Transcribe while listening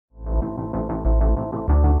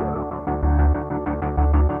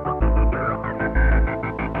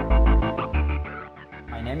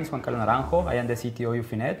name is Juan Carlos Naranjo. I am the CTO of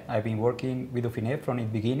UFINET. I've been working with UFINET from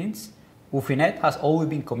its beginnings. UFINET has always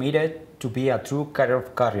been committed to be a true carrier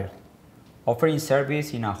of carriers, offering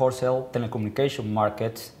service in a wholesale telecommunication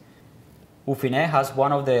market. UFINET has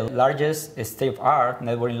one of the largest state-of-the-art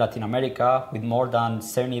network in Latin America with more than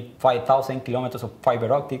 75,000 kilometers of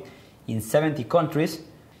fiber optic in 70 countries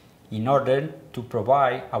in order to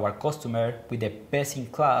provide our customer with the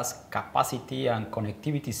best-in-class capacity and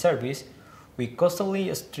connectivity service. We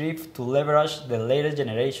constantly strive to leverage the latest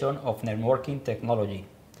generation of networking technology.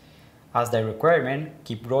 As the requirements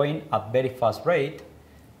keep growing at very fast rate,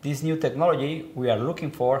 this new technology we are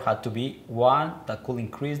looking for had to be one that could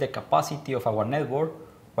increase the capacity of our network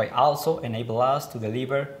while also enable us to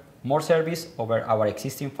deliver more service over our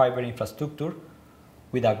existing fiber infrastructure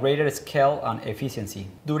with a greater scale and efficiency.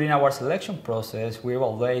 During our selection process, we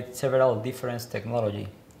evaluate several different technologies.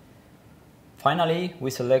 Finally,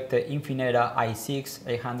 we select the Infinera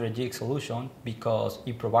ICE6 800G solution because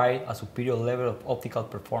it provides a superior level of optical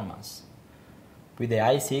performance. With the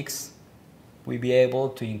ICE6, we'll be able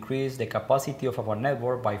to increase the capacity of our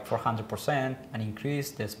network by 400% and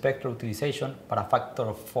increase the spectral utilization by a factor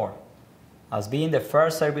of 4. As being the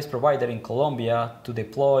first service provider in Colombia to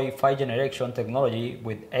deploy 5th generation technology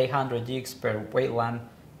with 800 gigs per wavelength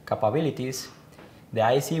capabilities, the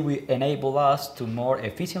IC will enable us to more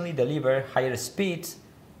efficiently deliver higher speeds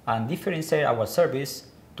and differentiate our service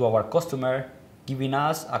to our customer, giving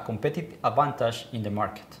us a competitive advantage in the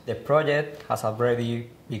market. The project has already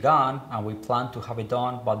begun and we plan to have it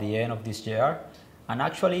done by the end of this year. And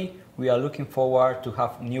actually, we are looking forward to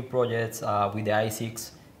have new projects with the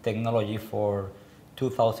ICE6 technology for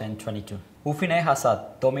 2022. UFINET has a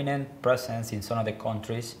dominant presence in some of the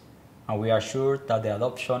countries, and we are sure that the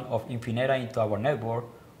adoption of Infinera into our network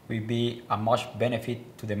will be a much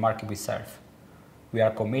benefit to the market we serve. We are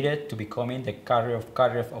committed to becoming the carrier of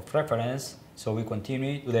carriers of reference, so we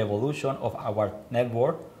continue to the evolution of our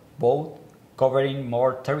network, both covering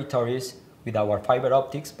more territories with our fiber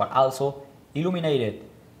optics, but also illuminated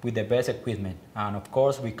with the best equipment. And of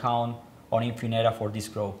course, we count on Infinera for this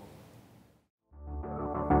growth.